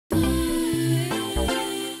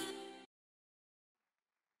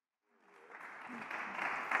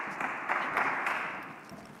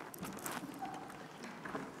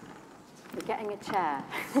getting a chair.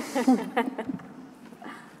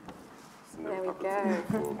 There we go.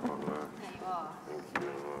 There you are. Thank you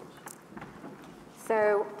very much.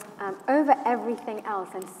 So over everything else,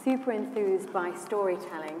 I'm super enthused by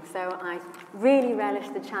storytelling. So I really relish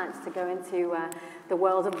the chance to go into the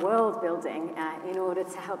world of world building in order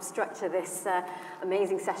to help structure this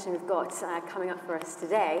amazing session we've got coming up for us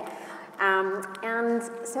today. And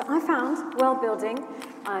so I found world building,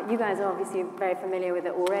 you guys are obviously very familiar with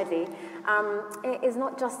it already, it is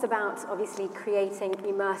not just about obviously creating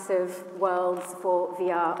immersive worlds for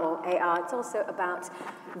VR or AR, it's also about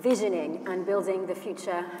visioning and building the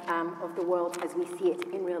future of the world as we see it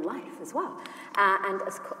in real life as well.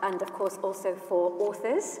 And of course also for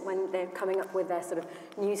authors when they're coming up with their sort of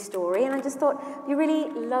new story. And I just thought it'd be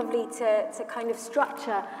really lovely to kind of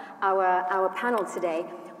structure our panel today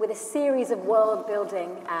with a series of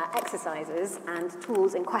world-building exercises and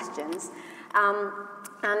tools and questions.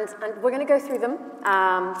 And we're going to go through them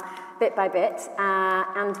bit by bit.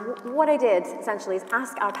 And what I did, essentially, is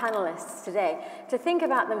ask our panelists today to think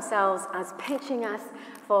about themselves as pitching us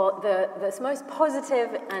for the most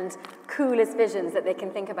positive and coolest visions that they can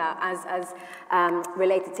think about as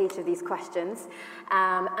related to each of these questions.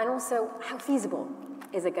 And also, how feasible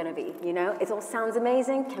is it going to be? You know, it all sounds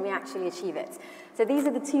amazing. Can we actually achieve it? So these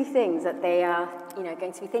are the two things that they are,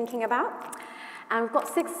 going to be thinking about. And we've got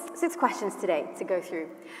six questions today to go through.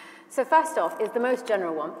 So first off is the most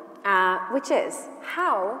general one, which is,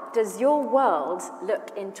 how does your world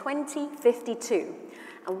look in 2052?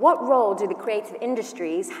 And what role do the creative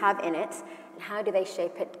industries have in it? And how do they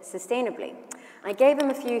shape it sustainably? I gave them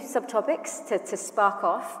a few subtopics to spark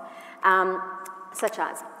off. Such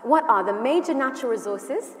as, what are the major natural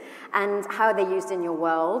resources and how are they used in your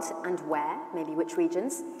world and where, maybe which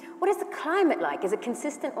regions? What is the climate like? Is it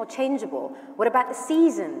consistent or changeable? What about the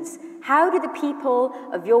seasons? How do the people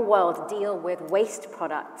of your world deal with waste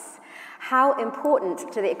products? How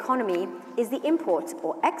important to the economy is the import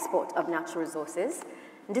or export of natural resources?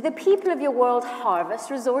 And do the people of your world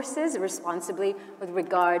harvest resources responsibly with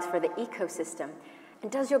regard for the ecosystem? And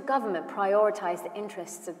does your government prioritize the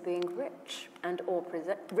interests of being rich and or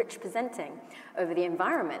rich presenting over the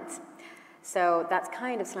environment? So that's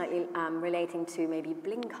kind of slightly relating to maybe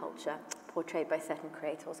bling culture portrayed by certain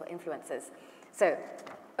creators or influencers. So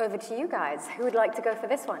over to you guys. Who would like to go for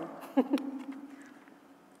this one?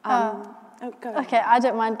 Go okay, I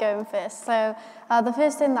don't mind going first. So the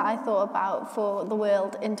first thing that I thought about for the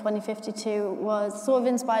world in 2052 was sort of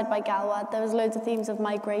inspired by Galwad. There was loads of themes of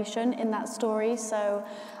migration in that story. So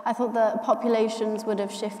I thought that populations would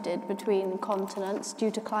have shifted between continents due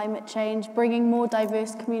to climate change, bringing more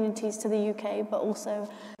diverse communities to the UK, but also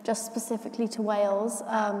just specifically to Wales.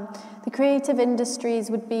 The creative industries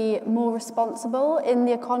would be more responsible in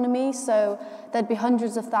the economy, so there'd be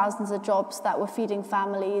hundreds of thousands of jobs that were feeding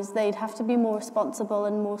families. They'd have to be more responsible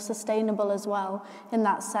and more sustainable as well in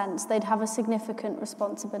that sense. They'd have a significant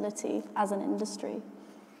responsibility as an industry.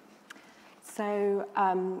 So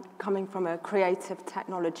coming from a creative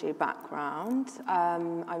technology background,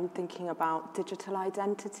 I'm thinking about digital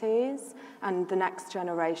identities, and the next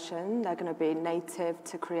generation, they're going to be native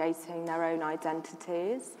to creating their own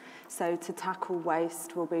identities. So to tackle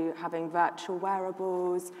waste, we'll be having virtual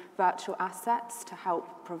wearables, virtual assets to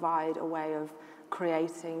help provide a way of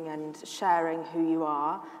creating and sharing who you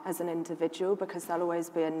are as an individual, because there'll always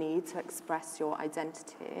be a need to express your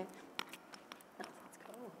identity.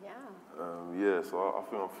 So I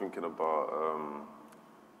think I'm thinking about,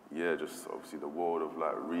 just obviously the world of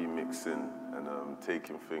like remixing and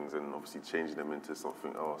taking things and obviously changing them into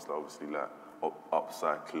something else, like obviously like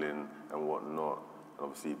upcycling and whatnot. And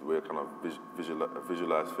obviously the way I kind of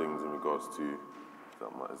visualize things in regards to,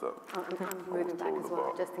 I'm moving back as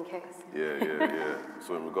well, just in case. Yeah.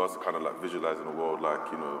 So in regards to kind of like visualizing the world, like,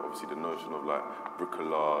 obviously the notion of like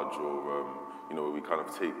bricolage or, where we kind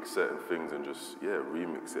of take certain things and just,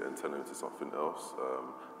 remix it and turn it into something else.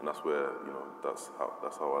 And that's where, that's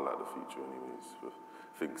how I like the future anyways, for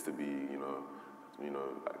things to be,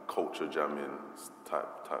 like culture jamming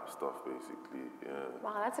type stuff, basically, yeah.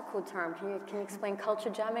 Wow, that's a cool term. Can you explain culture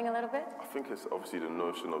jamming a little bit? I think it's obviously the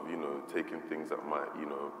notion of, taking things that might,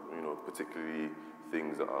 particularly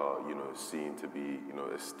things that are, seen to be,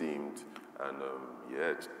 esteemed and,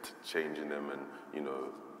 changing them and,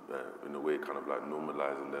 in a way kind of like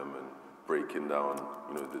normalizing them and breaking down,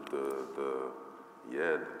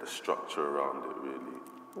 the structure around it, really.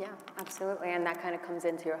 Yeah, absolutely, and that kind of comes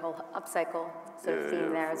into your whole upcycle sort of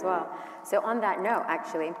theme there as well. So on that note,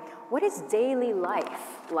 actually, what is daily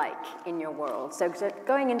life like in your world? So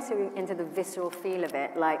going into the visceral feel of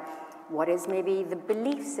it, like, what is maybe the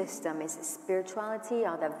belief system? Is it spirituality?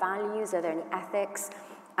 Are there values? Are there any ethics?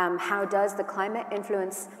 How does the climate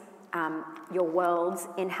influence your world's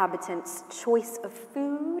inhabitants' choice of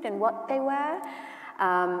food and what they wear?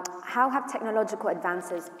 How have technological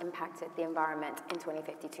advances impacted the environment in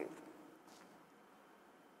 2052?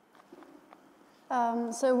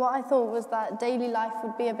 So what I thought was that daily life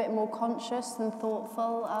would be a bit more conscious and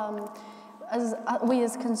thoughtful. We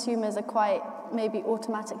as consumers are quite maybe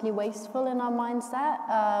automatically wasteful in our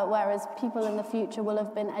mindset, whereas people in the future will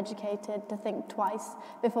have been educated to think twice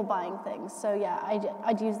before buying things. So yeah,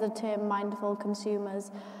 I'd use the term mindful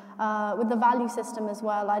consumers. With the value system as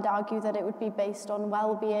well, I'd argue that it would be based on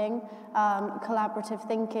well-being, collaborative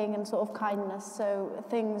thinking, and sort of kindness. So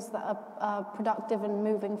things that are productive and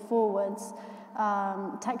moving forwards.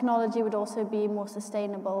 Technology would also be more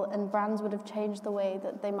sustainable, and brands would have changed the way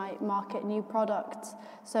that they might market new products.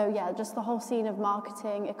 So yeah, just the whole scene of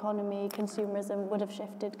marketing, economy, consumerism would have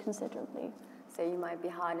shifted considerably. So you might be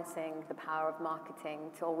harnessing the power of marketing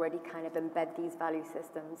to already kind of embed these value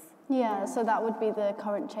systems. Yeah, so that would be the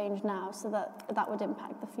current change now, so that would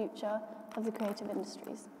impact the future of the creative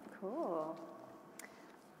industries. Cool.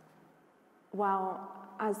 Well,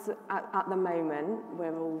 at the moment,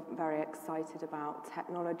 we're all very excited about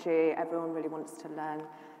technology. Everyone really wants to learn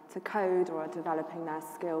to code or are developing their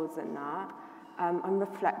skills in that. I'm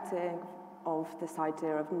reflecting of this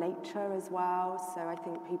idea of nature as well. So I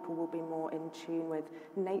think people will be more in tune with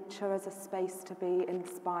nature as a space to be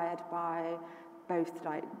inspired by, both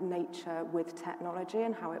like nature with technology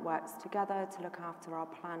and how it works together to look after our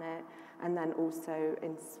planet, and then also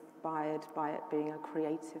inspired by it being a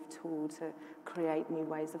creative tool to create new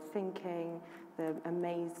ways of thinking, the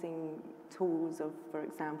amazing tools of, for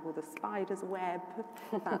example, the spider's web,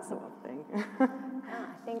 that sort of thing.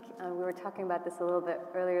 I think we were talking about this a little bit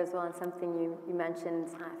earlier as well, and something you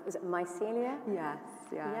mentioned, was it mycelia? Yes,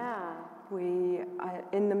 yeah. Yeah.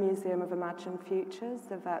 In the Museum of Imagined Futures,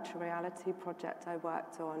 the virtual reality project I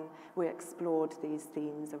worked on, we explored these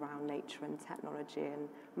themes around nature and technology, and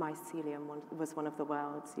mycelium was one of the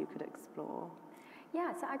worlds you could explore.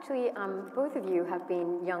 Yeah, so actually, both of you have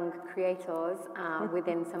been young creators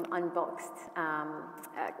within some Unboxed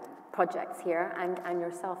projects here, and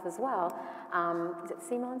yourself as well. Is it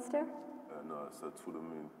Sea Monster? No, it's To the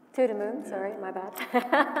Moon. To the Moon, sorry, my bad.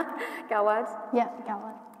 Gawad? Yeah,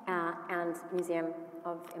 Gawad. And Museum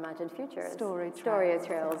of Imagined Futures.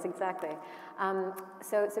 StoryTrails, exactly.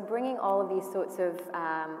 So bringing all of these sorts of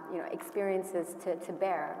experiences to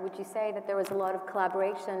bear, would you say that there was a lot of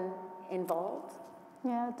collaboration involved?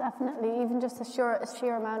 Yeah, definitely. Even just the sheer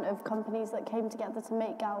amount of companies that came together to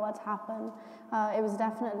make Gawad happen. It was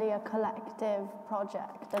definitely a collective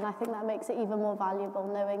project, and I think that makes it even more valuable,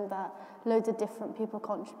 knowing that loads of different people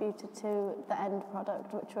contributed to the end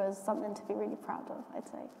product, which was something to be really proud of, I'd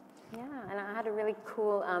say. Yeah, and I had a really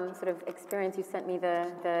cool sort of experience. You sent me the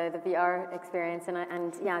VR experience, and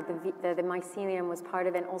the mycelium was part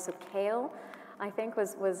of it, and also kale, I think,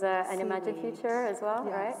 was an imagined future as well,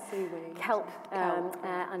 right? Seaweed. Kelp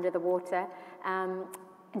under the water.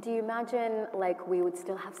 Do you imagine like we would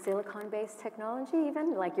still have silicon-based technology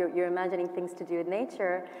even? Like you're imagining things to do with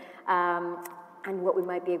nature, and what we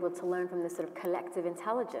might be able to learn from this sort of collective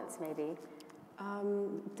intelligence maybe?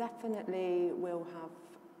 Definitely we'll have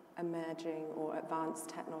emerging or advanced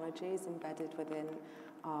technologies embedded within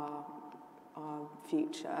our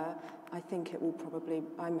future. I think it will probably,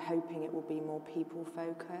 I'm hoping it will be more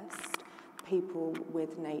people-focused, people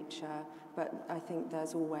with nature, but I think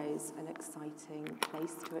there's always an exciting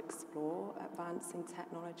place to explore advancing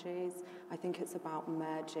technologies. I think it's about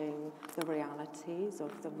merging the realities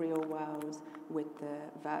of the real world with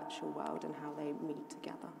the virtual world and how they meet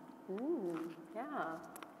together. Yeah.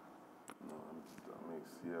 No,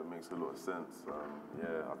 it makes a lot of sense.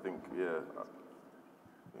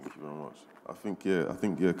 Thank you very much. I think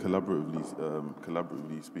collaboratively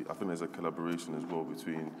speak. I think there's a collaboration as well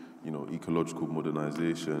between, ecological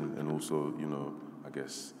modernization and also, I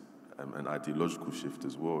guess, an ideological shift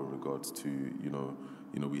as well in regards to,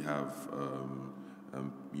 we have,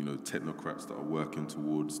 technocrats that are working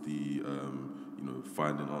towards the,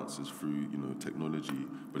 finding answers through, technology,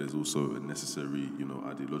 but there's also a necessary,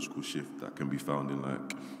 ideological shift that can be found in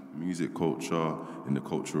like music culture, in the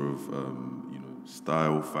culture of,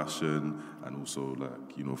 style, fashion, and also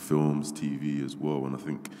like, films, TV as well. And I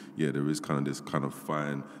think, there is there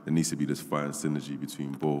needs to be this fine synergy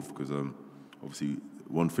between both, because obviously,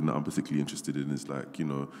 one thing that I'm particularly interested in is like, you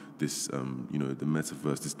know, this, you know, the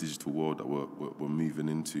metaverse, this digital world that we're moving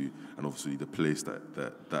into, and obviously the place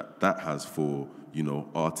that has for, you know,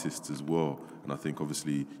 artists as well. And I think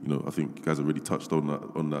obviously, you know, I think you guys already touched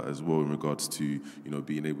on that as well in regards to, you know,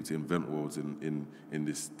 being able to invent worlds in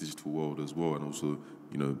this digital world as well, and also,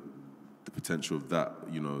 you know, the potential of that,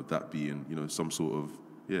 you know, that being, you know, some sort of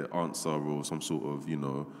answer or some sort of, you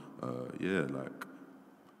know, like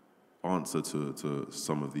answer to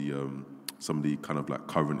some of the kind of like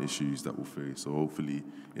current issues that we'll face. So hopefully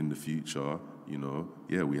in the future, you know,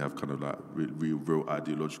 we have kind of like real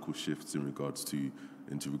ideological shifts in regards to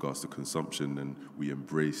consumption, and we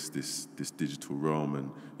embrace this digital realm,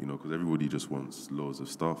 and, you know, because everybody just wants loads of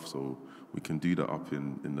stuff, so we can do that up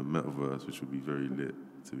in the metaverse, which would be very lit,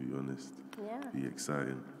 to be honest. Yeah. Be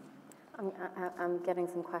exciting. I'm getting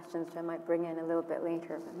some questions which I might bring in a little bit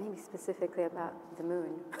later, but maybe specifically about the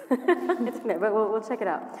moon. But we'll check it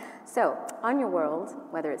out. So, on your world,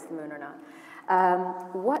 whether it's the moon or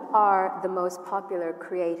not, what are the most popular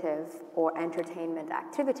creative or entertainment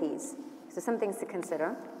activities? So some things to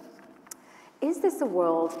consider. Is this a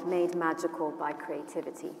world made magical by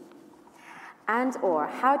creativity? And or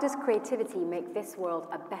how does creativity make this world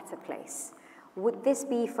a better place? Would this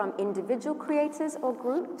be from individual creators or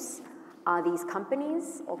groups? Are these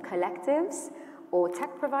companies or collectives or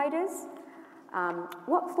tech providers?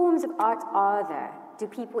 What forms of art are there? Do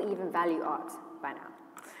people even value art by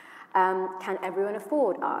now? Can everyone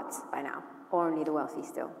afford art by now? Or only the wealthy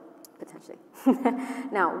still, potentially?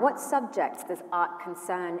 Now, what subjects does art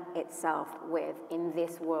concern itself with in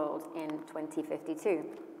this world in 2052?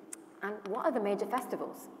 And what are the major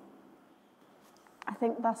festivals? I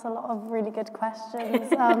think that's a lot of really good questions.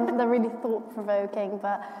 They're really thought-provoking,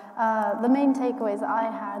 but the main takeaways I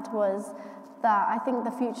had was that I think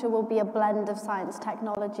the future will be a blend of science,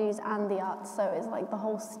 technologies, and the arts. So it's like the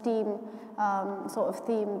whole STEAM sort of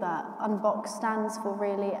theme that Unboxed stands for,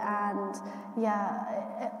 really. And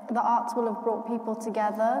the arts will have brought people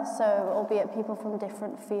together, so albeit people from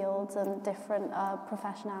different fields and different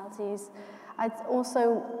professionalities. I'd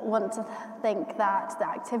also want to think that the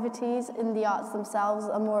activities in the arts themselves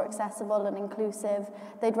are more accessible and inclusive.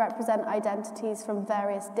 They'd represent identities from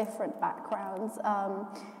various different backgrounds,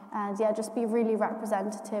 and just be really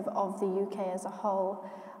representative of the UK as a whole.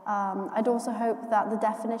 I'd also hope that the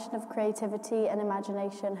definition of creativity and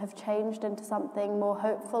imagination have changed into something more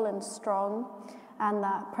hopeful and strong, and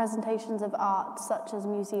that presentations of art, such as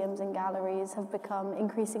museums and galleries, have become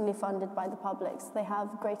increasingly funded by the public, so they have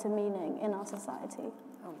greater meaning in our society.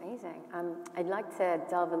 Oh, amazing. I'd like to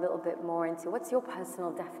delve a little bit more into what's your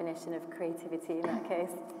personal definition of creativity in that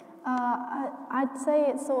case? I'd say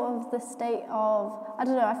it's sort of the state of, I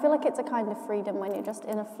don't know, I feel like it's a kind of freedom when you're just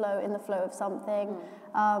in the flow of something.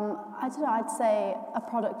 I don't know, I'd say a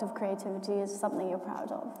product of creativity is something you're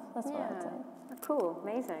proud of. That's what I'd say. Cool,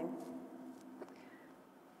 amazing.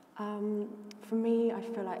 For me, I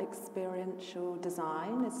feel like experiential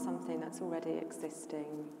design is something that's already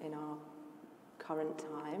existing in our current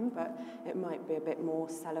time, but it might be a bit more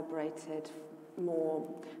celebrated, more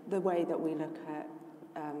the way that we look at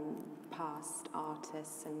past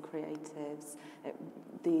artists and creatives.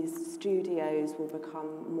 These studios will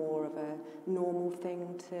become more of a normal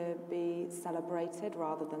thing to be celebrated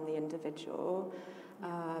rather than the individual.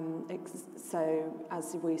 So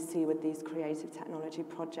as we see with these creative technology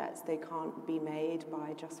projects, they can't be made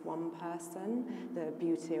by just one person. The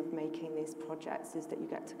beauty of making these projects is that you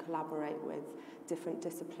get to collaborate with different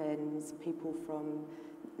disciplines, people from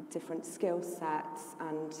different skill sets,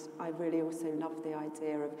 and I really also love the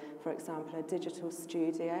idea of, for example, a digital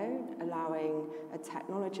studio allowing a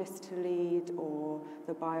technologist to lead, or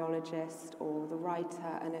the biologist, or the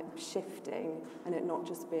writer, and it shifting, and it not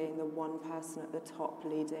just being the one person at the top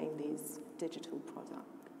leading these digital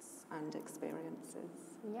products and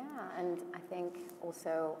experiences. Yeah, and I think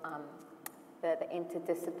also the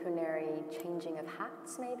interdisciplinary changing of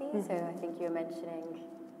hats, maybe. Mm-hmm. So I think you were mentioning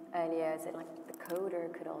earlier, is it like the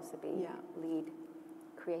coder could also be lead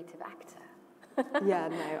creative actor? Yeah,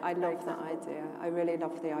 no, I love that idea. I really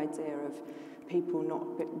love the idea of people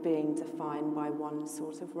not being defined by one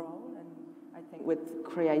sort of role. And I think with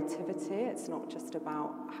creativity, it's not just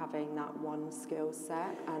about having that one skill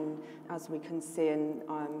set. And as we can see in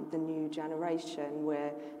the new generation,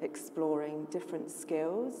 we're exploring different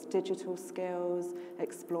skills, digital skills,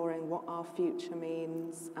 exploring what our future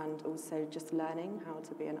means, and also just learning how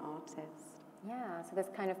to be an artist. Yeah, so there's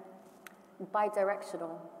kind of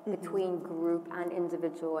bi-directional between group and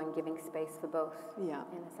individual, and giving space for both, in a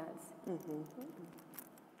sense. You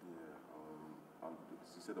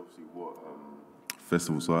said obviously what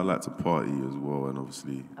festival, so I like to party as well, and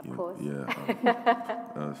obviously, Of course.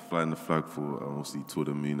 Flying the flag for obviously Tour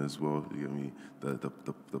de Moon as well. You get me?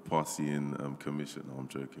 The partying commission. No, I'm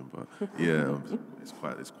joking, but yeah, it's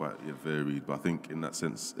quite varied. But I think in that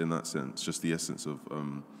sense, just the essence of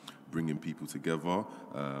bringing people together,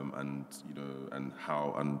 and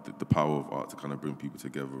the power of art to kind of bring people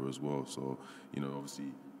together as well. So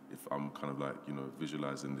obviously, if I'm kind of like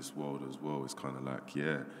visualizing this world as well, it's kind of like,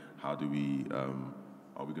 how do we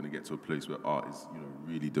are we going to get to a place where art is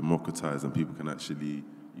really democratized and people can actually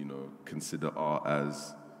consider art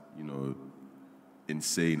as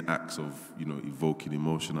insane acts of evoking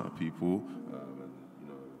emotion out of people, and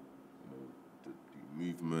the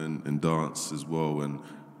movement and dance as well, and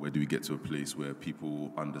where do we get to a place where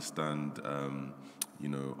people understand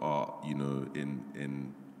art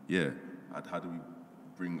how do we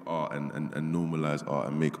bring art and normalize art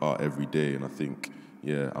and make art every day? And I think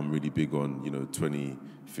I'm really big on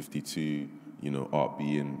 2052 art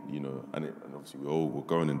being and obviously we're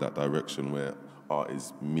going in that direction where art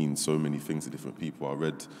means so many things to different people. I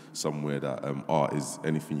read somewhere that art is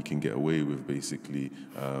anything you can get away with, basically,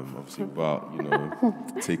 obviously without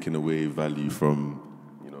taking away value from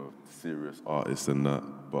serious artists and that,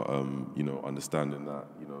 but understanding that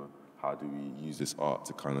how do we use this art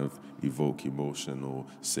to kind of evoke emotion or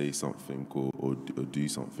say something or do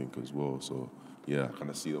something as well. So I kind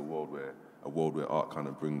of see a world where art kind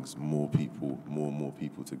of brings more and more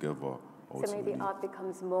people together. Ultimately. So maybe art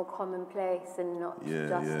becomes more commonplace and not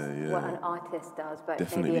just what an artist does, but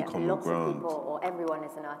definitely maybe lots of people or everyone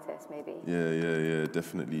is an artist, maybe.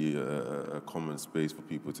 Definitely a common space for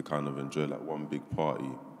people to kind of enjoy, like one big party.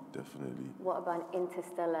 Definitely. What about an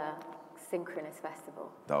interstellar synchronous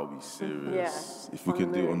festival? That would be serious. Yeah. If we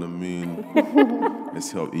can do it on the moon,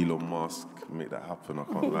 let's help Elon Musk make that happen. I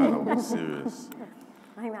can't lie, that would be serious.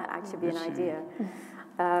 I think that'd actually be an idea.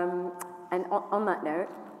 And on that note,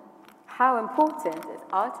 how important is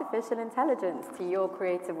artificial intelligence to your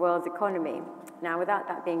creative world's economy? Now, without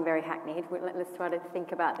that being very hackneyed, let's try to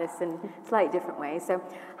think about this in slightly different ways. So,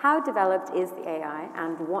 how developed is the AI,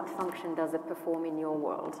 and what function does it perform in your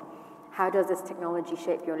world? How does this technology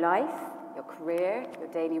shape your life, your career, your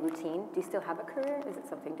daily routine? Do you still have a career? Is it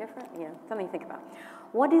something different? Something to think about.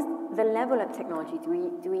 What is the level of technology? Do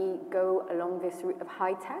we go along this route of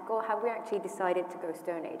high tech, or have we actually decided to go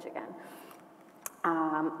Stone Age again?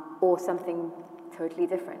 Or something totally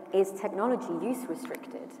different? Is technology use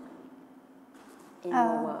restricted in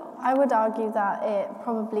your world? I would argue that it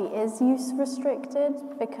probably is use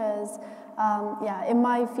restricted because, in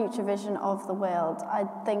my future vision of the world, I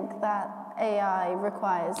think that AI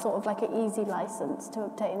requires sort of like an easy license to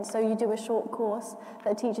obtain. So you do a short course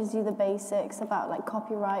that teaches you the basics about like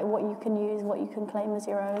copyright, what you can use, what you can claim as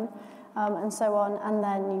your own, and so on, and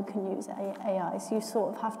then you can use AI. So you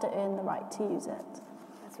sort of have to earn the right to use it.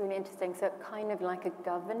 That's really interesting. So kind of like a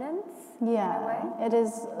governance in a way? It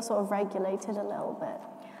is sort of regulated a little bit.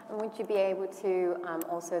 And would you be able to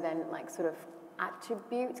also then like sort of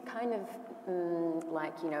attribute kind of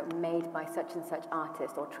made by such and such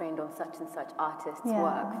artist or trained on such and such artist's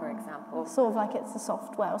work, for example? Sort of like it's a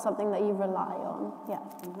software or something that you rely on,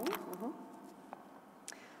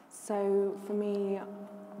 So for me,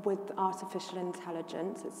 with artificial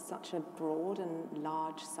intelligence, it's such a broad and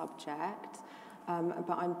large subject,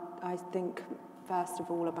 but I think first of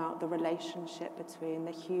all about the relationship between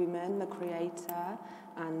the human, the creator,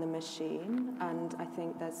 and the machine, and I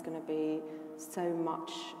think there's going to be so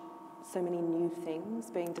many new things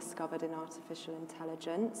being discovered in artificial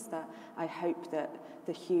intelligence that I hope that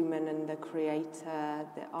the human and the creator,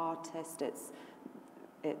 the artist,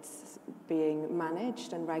 it's being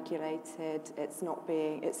managed and regulated. It's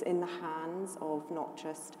in the hands of not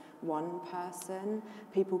just one person.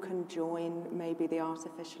 People can join maybe the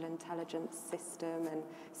artificial intelligence system and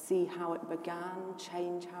see how it began,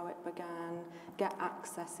 change how it began, get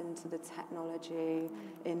access into the technology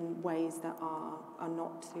in ways that are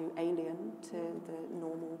not too alien to the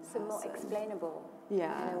normal person. So more explainable in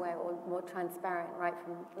a way, or more transparent, right,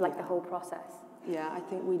 from the whole process. Yeah, I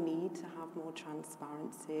think we need to have more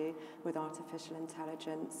transparency with artificial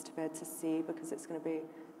intelligence to be able to see, because it's going to be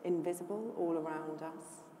invisible all around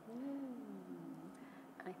us.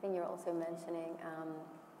 I think you're also mentioning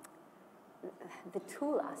the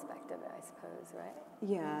tool aspect of it, I suppose, right?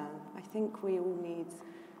 Yeah, I think we all need,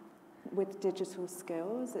 with digital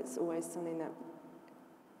skills, it's always something that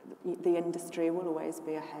the industry will always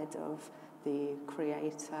be ahead of the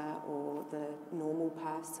creator or the normal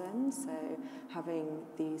person. So having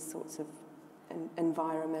these sorts of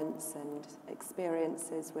environments and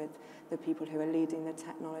experiences with the people who are leading the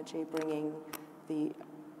technology, bringing the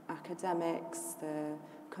academics, the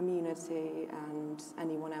community, and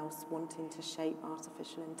anyone else wanting to shape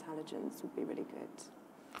artificial intelligence would be really good.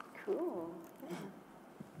 Cool.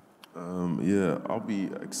 Yeah, I'll be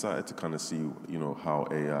excited to kind of see, how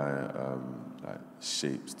AI like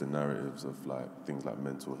shapes the narratives of like things like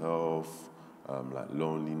mental health, like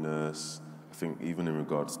loneliness. I think even in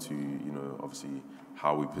regards to, obviously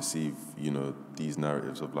how we perceive, these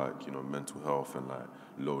narratives of like, mental health and like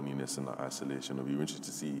loneliness and like isolation. I'll be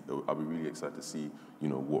really excited to see,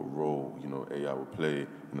 what role, AI will play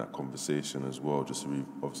in that conversation as well, just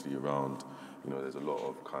obviously around, there's a lot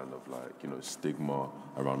of kind of like, stigma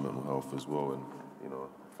around mental health as well. And,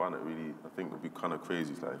 I find it really, I think it would be kind of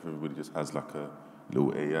crazy like if everybody just has like a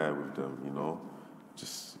little AI with them,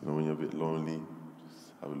 just, when you're a bit lonely,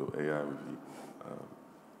 just have a little AI with you.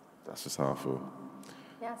 That's just how I feel.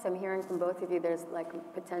 Yeah, so I'm hearing from both of you there's like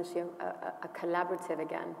potentially a collaborative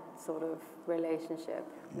again sort of relationship.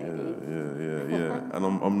 Maybe. Yeah. And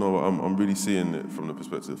I'm really seeing it from the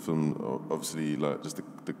perspective from obviously like just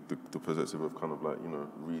the perspective of kind of like,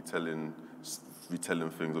 retelling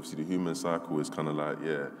things. Obviously the human cycle is kind of like,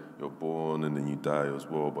 you're born and then you die as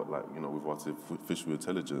well, but like, with artificial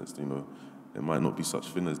intelligence, it might not be such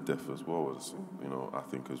thing as death as well as, I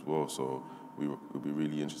think as well. So we'll be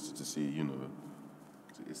really interested to see,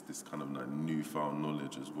 it's this kind of like newfound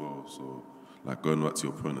knowledge as well. So like going back to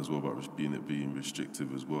your point as well about being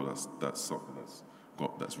restrictive as well, that's something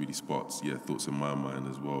that's really sparked thoughts in my mind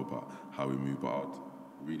as well about how we move. But I'd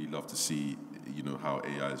really love to see, how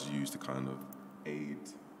AI is used to kind of aid,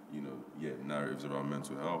 narratives around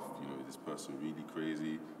mental health. Is this person really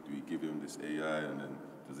crazy? Do we give him this AI and then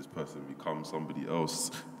does this person become somebody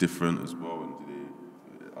else different as well? And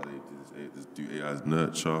do AIs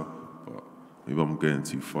nurture? But maybe I'm going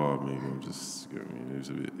too far. Maybe I'm just it's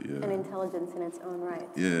a bit, an intelligence in its own right.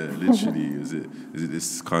 Yeah, literally. Is it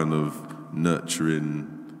this kind of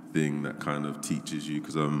nurturing thing that kind of teaches you?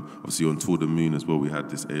 Because obviously on Tour de Moon as well, we had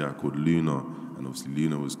this AI called Luna, and obviously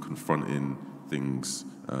Luna was confronting things,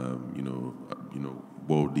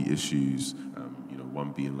 worldly issues.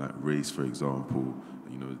 One being like race, for example.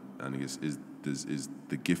 And I guess is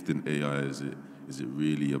the gift in AI? Is it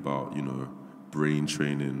really about brain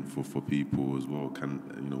training for people as well?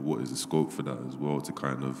 What is the scope for that as well to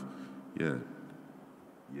kind of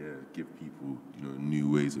give people new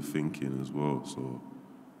ways of thinking as well? So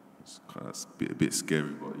it's a bit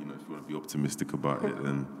scary, but if you want to be optimistic about it,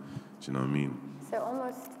 then do you know what I mean? So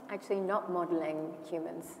almost actually not modeling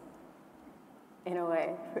humans in a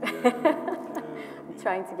way.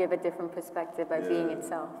 Trying to give a different perspective by being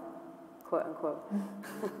itself, quote unquote.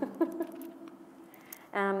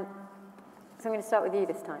 So I'm going to start with you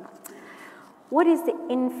this time. What is the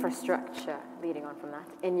infrastructure, leading on from that,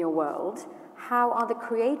 in your world? How are the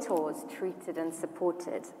creators treated and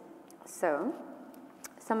supported? So,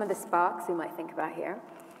 some of the sparks we might think about here.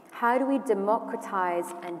 How do we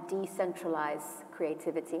democratize and decentralize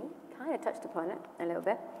creativity? Kind of touched upon it a little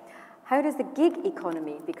bit. How does the gig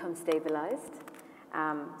economy become stabilized?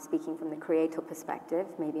 Speaking from the creator perspective,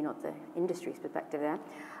 maybe not the industry's perspective there.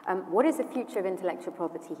 What is the future of intellectual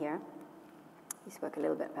property here? You spoke a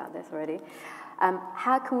little bit about this already.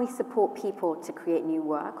 How can we support people to create new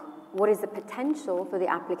work? What is the potential for the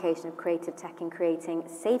application of creative tech in creating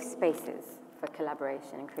safe spaces for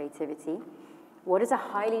collaboration and creativity? What is a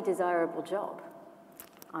highly desirable job?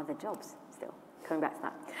 Are there jobs still? Coming back to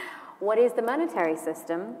that. What is the monetary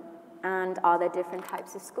system? And are there different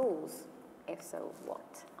types of schools? If so,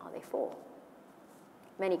 what are they for?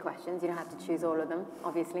 Many questions. You don't have to choose all of them,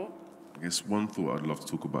 obviously. I guess one thought I'd love to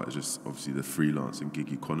talk about is just obviously the freelance and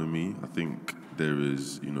gig economy. I think there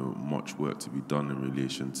is, much work to be done in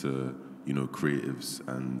relation to, creatives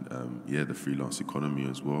and, the freelance economy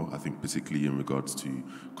as well. I think particularly in regards to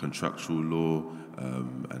contractual law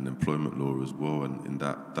and employment law as well, and in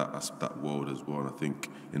that world as well. And I think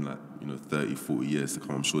in 30, 40 years to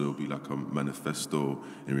come, I'm sure there'll be like a manifesto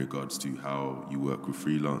in regards to how you work with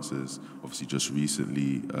freelancers. Obviously, just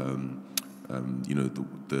recently,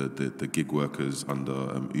 the gig workers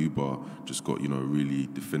under Uber just got, a really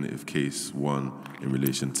definitive case won in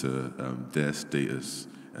relation to their status.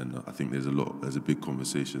 And I think there's a big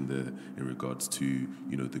conversation there in regards to,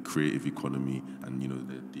 the creative economy and,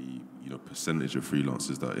 the percentage of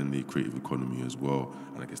freelancers that are in the creative economy as well.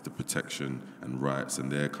 And I guess the protection and rights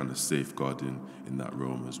and their kind of safeguarding in that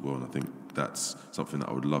realm as well. And I think that's something that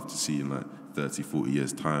I would love to see in 30, 40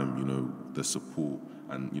 years' time, the support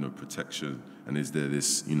and, protection. And is there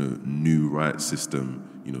this, new rights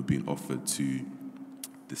system, being offered to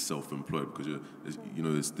this self-employed, because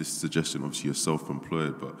there's this suggestion, obviously you're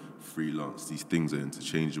self-employed, but freelance, these things are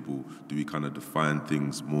interchangeable. Do we kind of define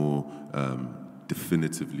things more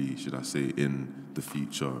definitively, should I say, in the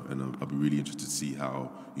future? And I'll be really interested to see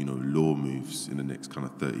how, law moves in the next kind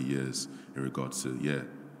of 30 years in regards to,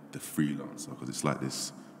 the freelancer, because it's like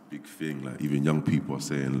this big thing. Like even young people are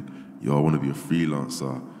saying, I want to be a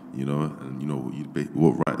freelancer, and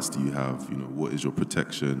what rights do you have? What is your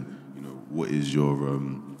protection? What is your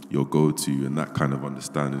go-to? And that kind of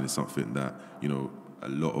understanding is something that, a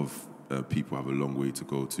lot of people have a long way to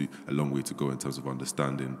go in terms of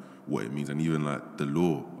understanding what it means. And even like the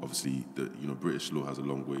law, obviously, British law has a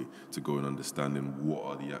long way to go in understanding what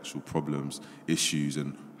are the actual problems, issues,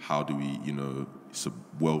 and how do we,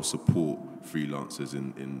 support freelancers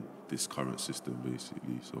in this current system,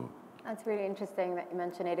 basically. So that's really interesting that you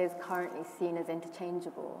mentioned it is currently seen as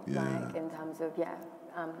interchangeable, like in terms of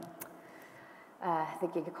the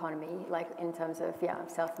gig economy, like in terms of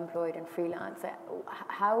self-employed and freelance.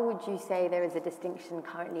 How would you say there is a distinction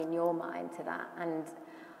currently in your mind to that? And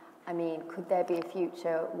I mean, could there be a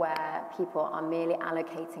future where people are merely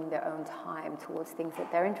allocating their own time towards things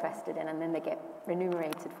that they're interested in, and then they get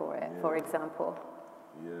remunerated for it, for example?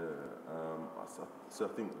 So I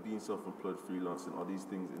think being self-employed, freelancing, are these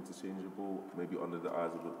things interchangeable? Maybe under the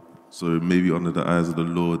eyes of the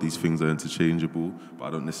law, these things are interchangeable, but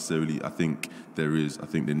I don't necessarily. I think there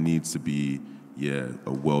needs to be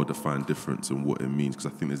a well-defined difference in what it means, because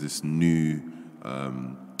I think there's this new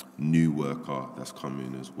worker that's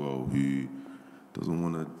coming as well who doesn't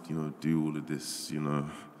want to do all of this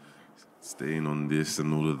staying on this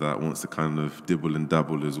and all of that, wants to kind of dibble and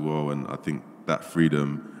dabble as well. And I think that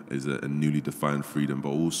freedom is a newly defined freedom, but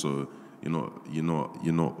also you're not.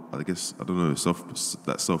 I guess, I don't know.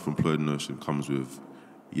 That self-employed notion comes with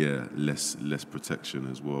less protection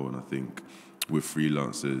as well. And I think with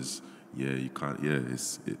freelancers, you can't.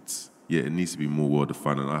 It needs to be more well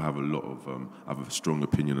defined. And I have a strong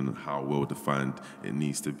opinion on how well defined it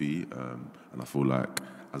needs to be. And I feel like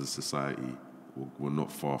as a society, we're not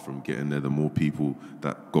far from getting there. The more people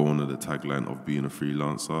that go under the tagline of being a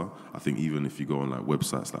freelancer, I think even if you go on like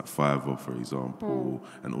websites like Fiverr, for example,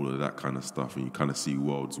 and all of that kind of stuff, and you kind of see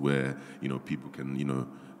worlds where people can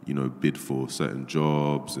bid for certain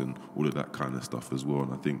jobs and all of that kind of stuff as well.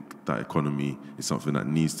 And I think that economy is something that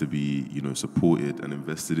needs to be supported and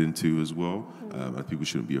invested into as well. And people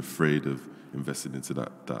shouldn't be afraid of investing into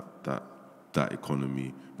that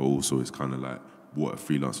economy. But also, it's kind of like, what a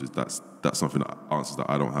freelancer is, that's something that answers that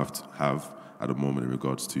I don't have to have at the moment in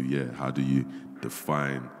regards to how do you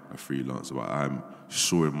define a freelancer. But I'm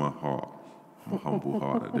sure in my humble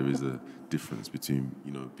heart, that there is a difference between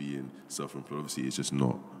being self-employed. Obviously, it's just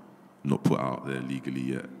not put out there legally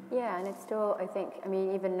yet. Yeah, and it's still, I think,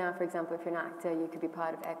 even now, for example, if you're an actor, you could be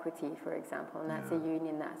part of Equity, for example, and that's a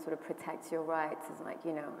union that sort of protects your rights, as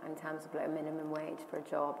in terms of like a minimum wage for a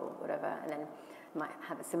job or whatever, and then might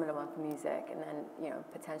have a similar one for music, and then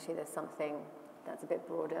potentially there's something that's a bit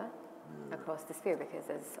broader across the sphere, because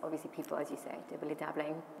there's obviously people, as you say,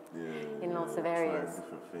 dabbling in lots of areas.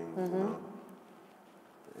 Different things,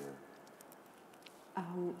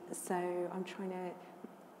 So I'm trying to.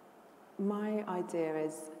 My idea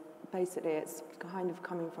is basically it's kind of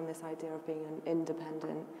coming from this idea of being an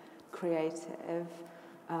independent creative,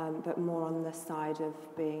 but more on the side of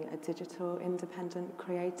being a digital independent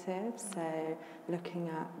creative. So looking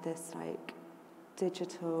at this like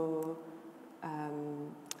digital,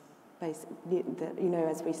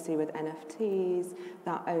 as we see with NFTs,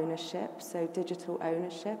 that ownership. So digital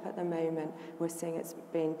ownership at the moment, we're seeing it's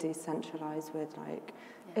being decentralized with like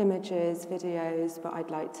images, videos, but I'd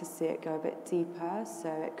like to see it go a bit deeper. So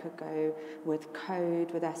it could go with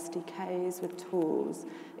code, with SDKs, with tools.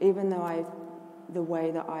 Even though the way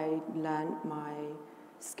that I learned my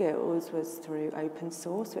skills was through open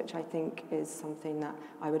source, which I think is something that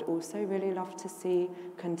I would also really love to see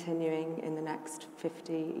continuing in the next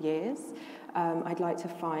 50 years. I'd like to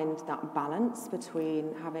find that balance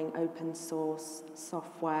between having open source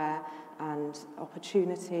software and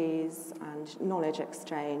opportunities and knowledge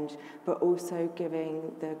exchange, but also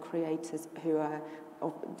giving the creators who are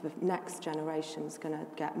of the next generation's going to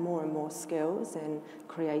get more and more skills in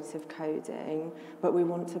creative coding, but we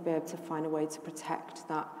want to be able to find a way to protect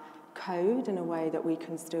that code in a way that we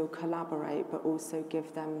can still collaborate, but also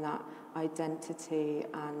give them that identity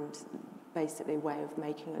and basically way of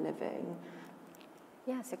making a living.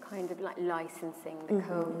 Yeah, so kind of like licensing the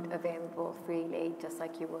code available freely, just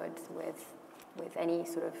like you would with with any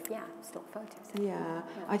sort of, stock photos. Yeah,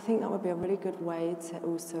 I think that would be a really good way to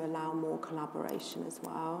also allow more collaboration as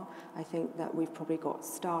well. I think that we've probably got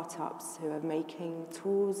startups who are making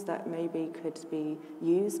tools that maybe could be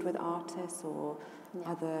used with artists or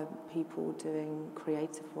other people doing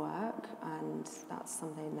creative work, and that's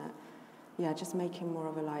something that, just making more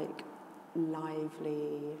of a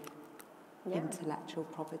lively intellectual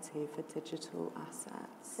property for digital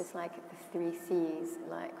assets. It's like the 3 C's,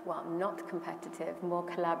 not competitive, more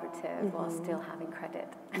collaborative, while still having credit.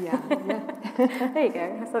 Yeah. There you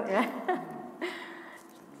go. That's something there.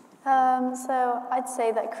 So I'd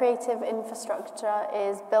say that creative infrastructure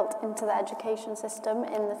is built into the education system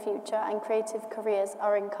in the future, and creative careers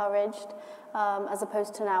are encouraged, as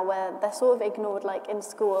opposed to now where they're sort of ignored, like in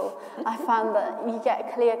school. I found that you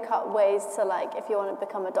get clear-cut ways to, if you want to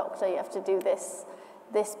become a doctor, you have to do this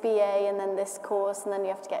BA and then this course, and then you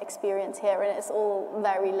have to get experience here, and it's all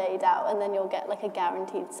very laid out, and then you'll get a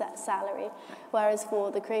guaranteed set salary. Whereas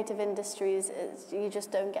for the creative industries, you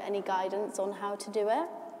just don't get any guidance on how to do it.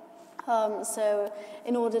 So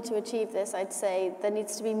in order to achieve this, I'd say there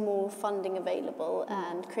needs to be more funding available,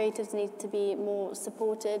 and creatives need to be more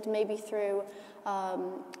supported, maybe through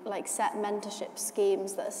set mentorship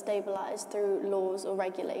schemes that are stabilised through laws or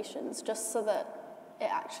regulations, just so that it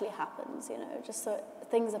actually happens, just so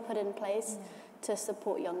things are put in place to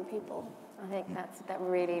support young people. I think that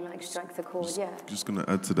really strikes a chord, Just going to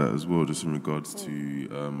add to that as well, just in regards to,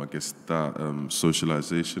 I guess, that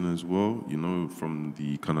socialization as well, from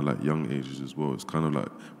the kind of young ages as well. It's kind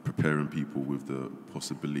of preparing people with the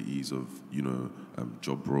possibilities of,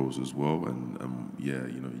 job roles as well. And,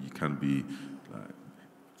 you can be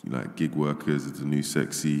gig workers is the new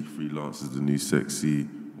sexy, freelance is the new sexy,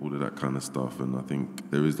 all of that kind of stuff. And I think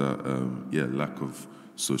there is that, lack of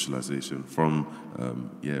socialization from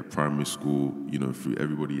primary school, through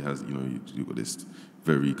everybody has, you've got this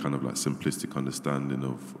very kind of simplistic understanding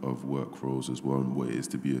of work roles as well, and what it is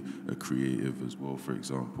to be a creative as well, for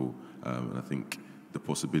example. And I think the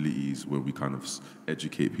possibilities where we kind of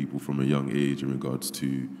educate people from a young age in regards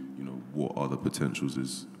to, what are the potentials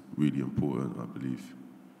is really important, I believe.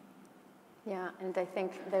 Yeah, and I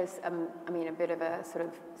think there's, a bit of a sort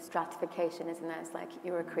of stratification, isn't there? It's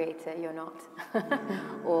you're a creator, you're not.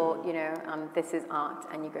 Or, this is art,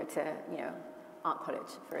 and you go to, art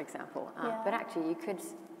college, for example. But actually, you could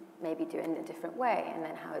maybe do it in a different way, and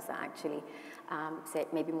then how is that actually, say,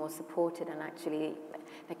 maybe more supported, and actually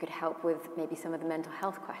that could help with maybe some of the mental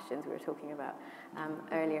health questions we were talking about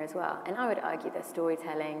earlier as well. And I would argue that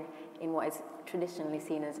storytelling in what is traditionally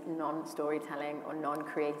seen as non-storytelling or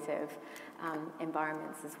non-creative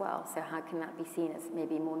environments as well. So how can that be seen as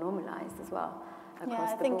maybe more normalized as well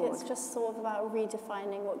across the board? I think it's just sort of about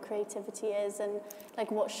redefining what creativity is and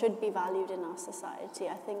what should be valued in our society.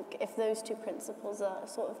 I think if those two principles are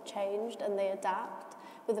sort of changed and they adapt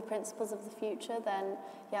with the principles of the future, then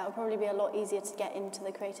it'll probably be a lot easier to get into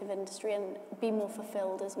the creative industry and be more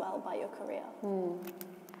fulfilled as well by your career.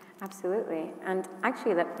 Absolutely. And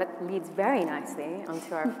actually that leads very nicely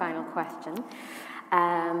onto our final question.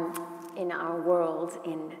 In our world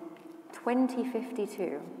in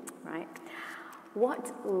 2052, right?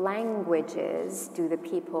 What languages do the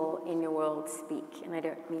people in your world speak? And I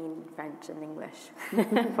don't mean French and English,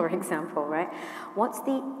 for example, right? What's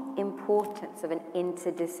the importance of an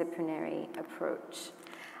interdisciplinary approach?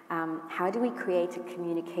 How do we create a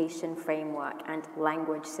communication framework and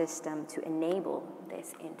language system to enable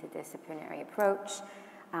this interdisciplinary approach?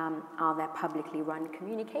 Are there publicly run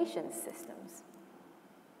communication systems?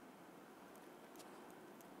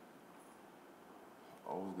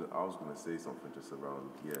 I was going to say something just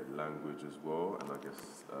around, language as well, and I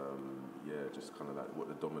guess, just kind of what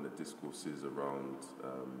the dominant discourse is around,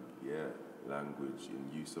 language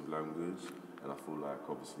and use of language, and I feel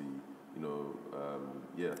obviously,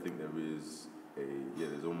 I think there is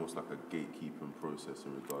there's almost a gatekeeping process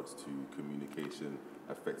in regards to communication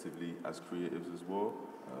effectively as creatives as well,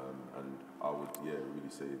 and I would, really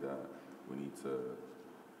say that we need to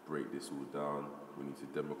break this all down. We need to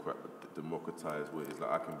democratize what it is.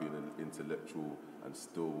 I can be an intellectual and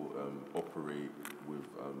still operate with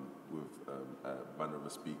a manner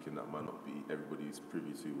of speaking that might not be everybody's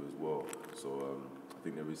privy to as well. So I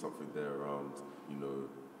think there is something there around,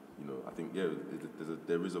 I think,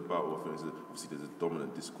 there is a battle of things. Obviously, there's a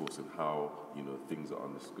dominant discourse in how, things are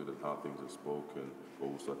understood and how things are spoken. But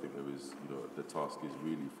also, I think there is, the task is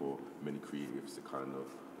really for many creatives to kind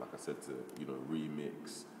of, like I said, to,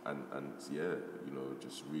 remix and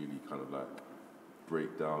just really kind of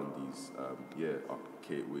break down these,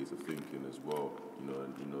 archaic ways of thinking as well,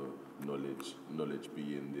 and, knowledge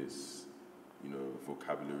being this you know,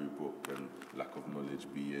 vocabulary book and lack of knowledge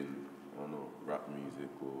be in, I don't know, rap music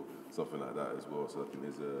or something like that as well. So I think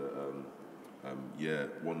there's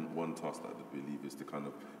one task that I believe is to kind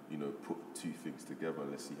of, you know, put two things together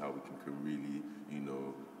and let's see how we can really, you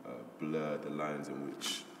know, blur the lines in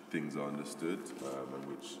which things are understood, and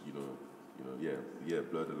which,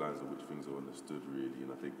 blur the lines in which things are understood really.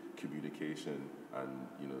 And I think communication and,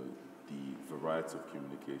 you know, the variety of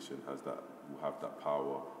communication will have that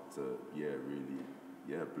power to, really,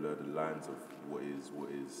 blur the lines of what is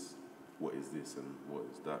this and what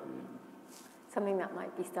is that really. Something that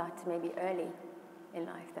might be started maybe early in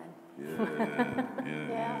life then.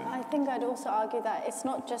 Yeah, I think I'd also argue that it's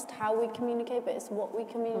not just how we communicate, but it's what we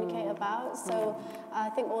communicate about. So I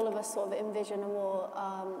think all of us sort of envision a more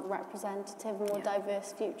representative, more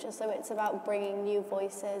diverse future. So it's about bringing new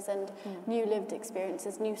voices and new lived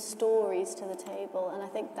experiences, new stories to the table. And I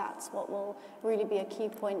think that's what will really be a key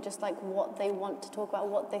point, just like what they want to talk about,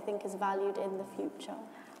 what they think is valued in the future.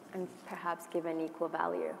 And perhaps give an equal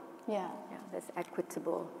value. Yeah, this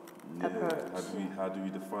equitable approach. How do we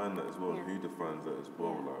define that as well? Yeah. Who defines that as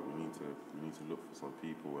well? Like we need to look for some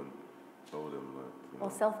people and tell them, like, you know.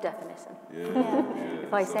 Or self-definition. Yeah.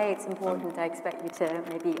 If I say it's important, I expect you to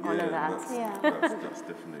maybe honour that. That's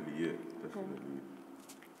definitely it. Definitely.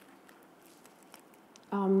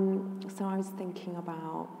 So I was thinking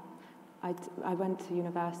about, I went to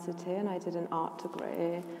university and I did an art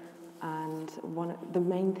degree. And the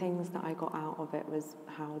main things that I got out of it was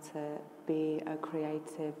how to be a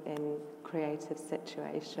creative in creative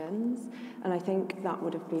situations. And I think that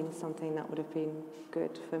would have been something that would have been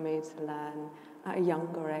good for me to learn at a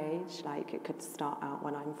younger age. Like it could start out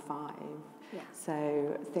when I'm 5. Yeah.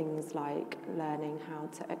 So things like learning how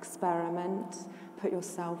to experiment, put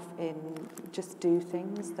yourself in, just do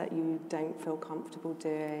things that you don't feel comfortable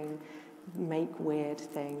doing, make weird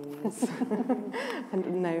things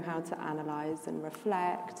and know how to analyse and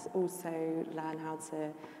reflect, also learn how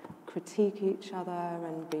to critique each other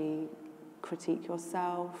and critique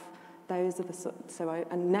yourself. Those are the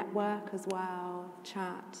and network as well,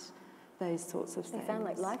 chat, those sorts of things. They sound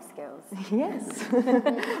like life skills. Yes,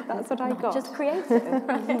 that's what I got. Just creative.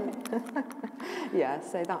 Yeah,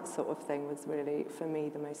 so that sort of thing was really, for me,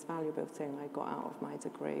 the most valuable thing I got out of my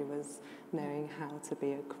degree was knowing how to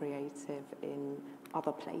be a creative in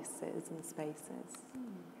other places and spaces.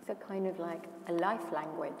 So kind of like a life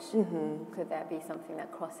language. Could there be something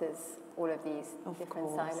that crosses all of these different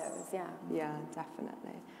silos? Yeah,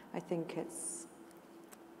 definitely. I think it's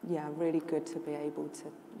really good to be able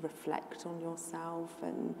to reflect on yourself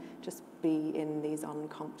and just be in these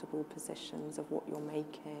uncomfortable positions of what you're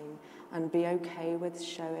making and be okay with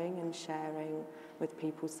showing and sharing with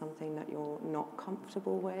people something that you're not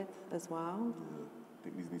comfortable with as well. Yeah. I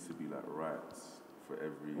think these need to be like rights for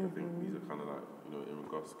every, I think these are kind of like, you know, in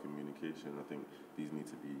regards to communication, I think these need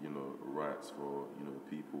to be, you know, rights for, you know,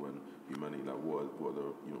 people and humanity. Like what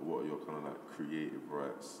are your kind of like creative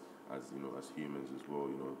rights as, you know, as humans as well,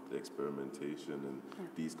 you know, the experimentation and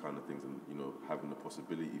these kind of things, and, you know, having the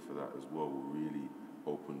possibility for that as well will really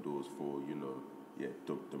open doors for, you know,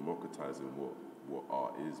 democratizing what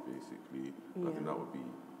art is basically. I think that would be,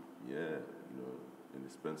 you know,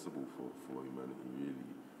 indispensable for humanity really.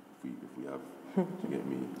 If we have, do you get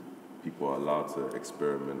me? People are allowed to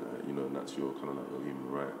experiment, you know, and that's your kind of like your human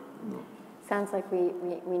right, you know. Sounds like we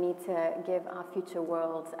need to give our future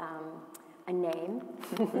world a name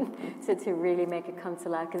to really make it come to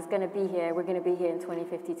life, because we're going to be here in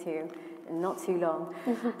 2052, not too long.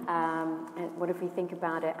 And what if we think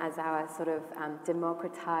about it as our sort of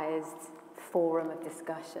democratized forum of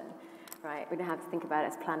discussion, right? We don't have to think about it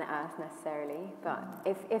as planet Earth necessarily, but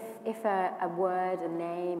if a word, a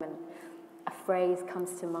name, and a phrase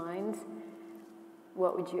comes to mind,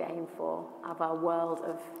 what would you aim for of our world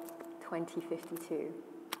of 2052?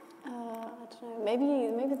 I don't know,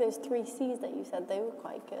 maybe those 3 C's that you said, they were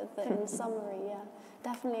quite good. In summary,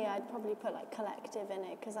 definitely I'd probably put like collective in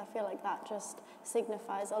it, because I feel like that just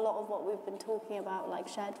signifies a lot of what we've been talking about, like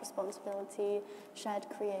shared responsibility, shared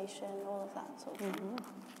creation, all of that sort of thing.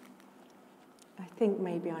 I think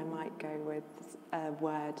maybe I might go with a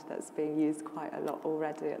word that's being used quite a lot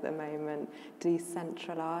already at the moment,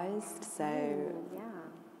 decentralised. So,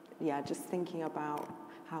 just thinking about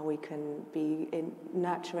how we can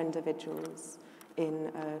nurture individuals in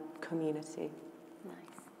a community.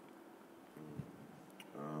 Nice.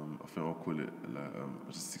 I think I'll call it like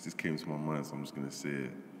it just came to my mind, so I'm just gonna say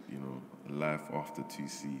it. You know, life after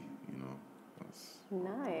 2C. You know, that's nice.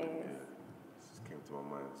 Yeah, it just came to my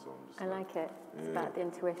mind, so I'm just. I like it. It's about the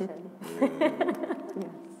intuition. Yes.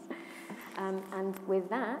 And with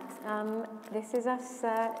that, this is us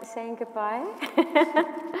saying goodbye.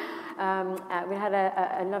 We had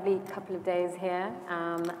a lovely couple of days here,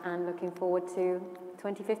 and looking forward to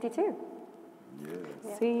 2052.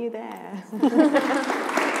 Yeah. See you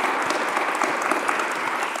there.